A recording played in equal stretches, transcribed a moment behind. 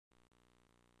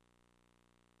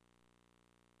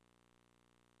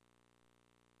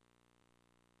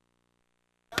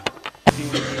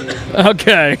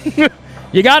Okay.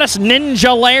 You got us,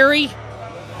 Ninja Larry?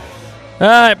 All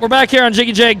right, we're back here on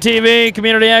Jiggy Jag TV,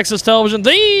 Community Access Television,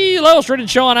 the lowest rated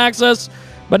show on Access,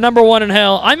 but #1 in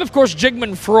hell. I'm, of course,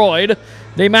 Jigman Freud,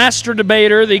 the master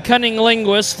debater, the cunning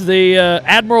linguist, the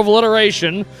admiral of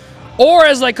alliteration, or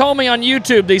as they call me on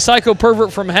YouTube, the psycho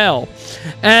pervert from hell.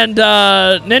 And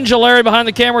Ninja Larry behind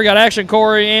the camera, we got Action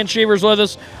Corey, Ann Cheever's with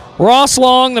us. Ross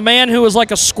Long, the man who was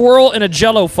like a squirrel in a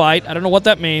jello fight. I don't know what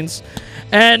that means.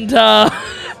 And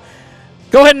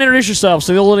go ahead and introduce yourself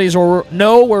so the ladies will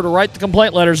know where to write the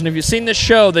complaint letters. And if you've seen this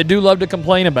show, they do love to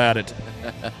complain about it.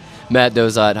 Matt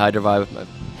Dozat, Hydrovibe.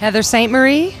 Heather St.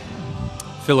 Marie.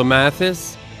 Philip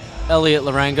Mathis. Elliot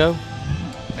Larango.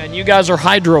 And you guys are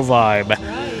Hydrovibe.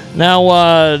 Right.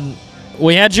 Now,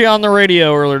 we had you on the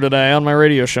radio earlier today, on my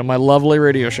radio show, my lovely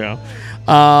radio show.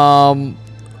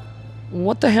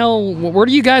 What the hell? Where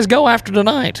do you guys go after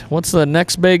tonight? What's the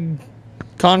next big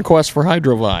conquest for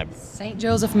Hydrovibe? St.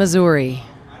 Joseph, Missouri.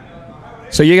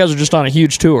 So you guys are just on a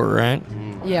huge tour, right?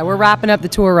 Yeah, we're wrapping up the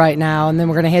tour right now, and then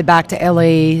we're going to head back to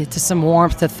L.A. to some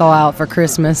warmth to thaw out for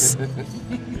Christmas.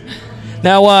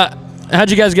 Now,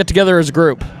 how'd you guys get together as a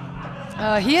group?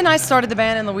 He and I started the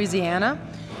band in Louisiana,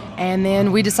 and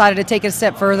then we decided to take it a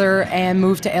step further and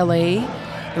move to L.A.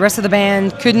 The rest of the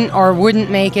band couldn't or wouldn't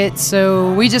make it,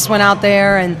 so we just went out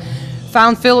there and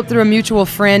found Philip through a mutual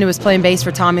friend who was playing bass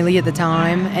for Tommy Lee at the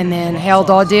time, and then held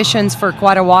auditions for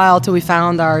quite a while till we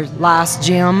found our last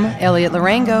gem, Elliot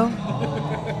Larango.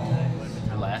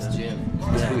 Last gym.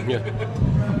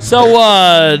 So,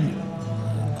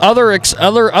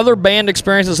 other band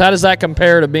experiences, how does that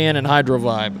compare to being in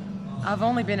Hydrovibe? I've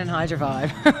only been in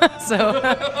Hydrovibe, so.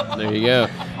 There you go.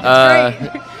 Great.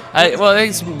 I think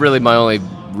it's really my only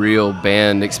real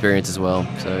band experience as well.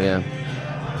 So yeah.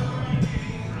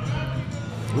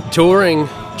 Touring,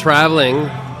 traveling,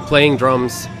 playing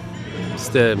drums. That's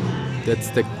the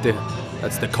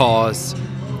cause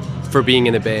for being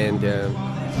in a band. Yeah.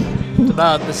 It's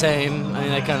about the same. I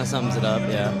mean, that kind of sums it up,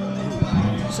 yeah.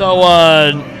 So,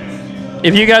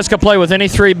 if you guys could play with any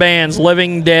three bands,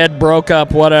 living, dead, broke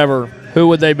up, whatever, who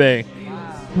would they be?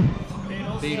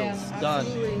 Beatles, done.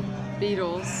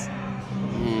 Beatles.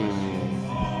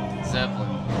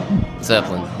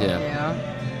 Zeppelin, yeah. Yeah.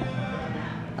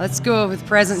 Let's go with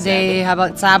present day. How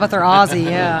about Sabbath or Ozzy?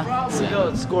 Yeah. Probably go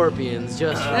with Scorpions,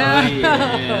 just for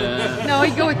Yeah. No,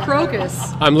 you go with Crocus.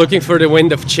 I'm looking for the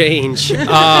wind of change.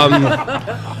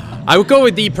 I would go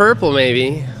with Deep Purple,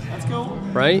 maybe. Let's go.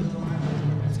 Right?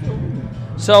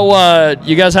 So,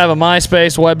 you guys have a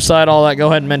MySpace website, all that. Go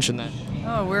ahead and mention that.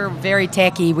 Oh, we're very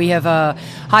techy. We have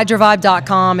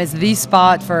Hydrovibe.com is the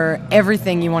spot for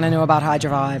everything you want to know about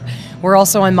Hydrovibe. We're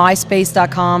also on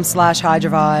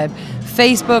MySpace.com/Hydrovibe,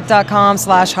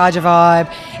 Facebook.com/Hydrovibe.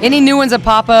 Any new ones that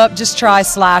pop up, just try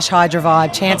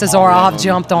 /Hydrovibe. Chances are I've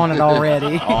jumped on it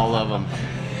already. All of them.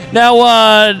 Now,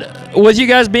 with you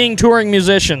guys being touring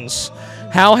musicians,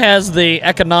 how has the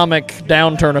economic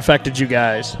downturn affected you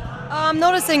guys? I'm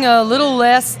noticing a little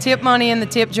less tip money in the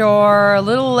tip jar, a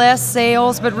little less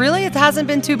sales, but really it hasn't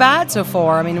been too bad so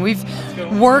far. I mean, we've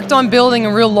worked on building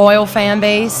a real loyal fan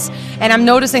base, and I'm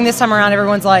noticing this time around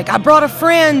everyone's like, I brought a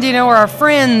friend, or our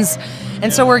friends,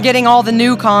 and so we're getting all the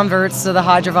new converts to the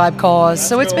Hydrovibe cause.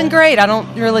 So it's been great. I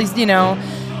don't really,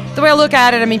 the way I look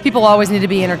at it, I mean, people always need to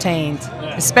be entertained,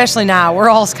 especially now. We're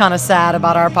all kind of sad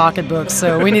about our pocketbooks,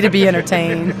 so we need to be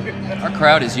entertained. Our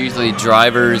crowd is usually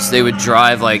drivers. They would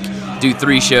drive, do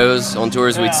 3 shows on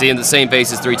tours. We'd see them the same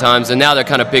faces 3 times, and now they're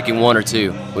kind of picking 1 or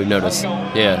 2, we've noticed.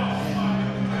 Yeah.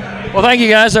 Well, thank you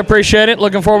guys. I appreciate it.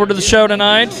 Looking forward to the show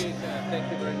tonight.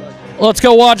 Let's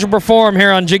go watch them perform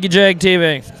here on Jiggy Jag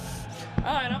TV. All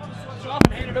right, I'm going to switch off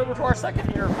and hand it over to our second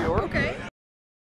interviewer. Okay.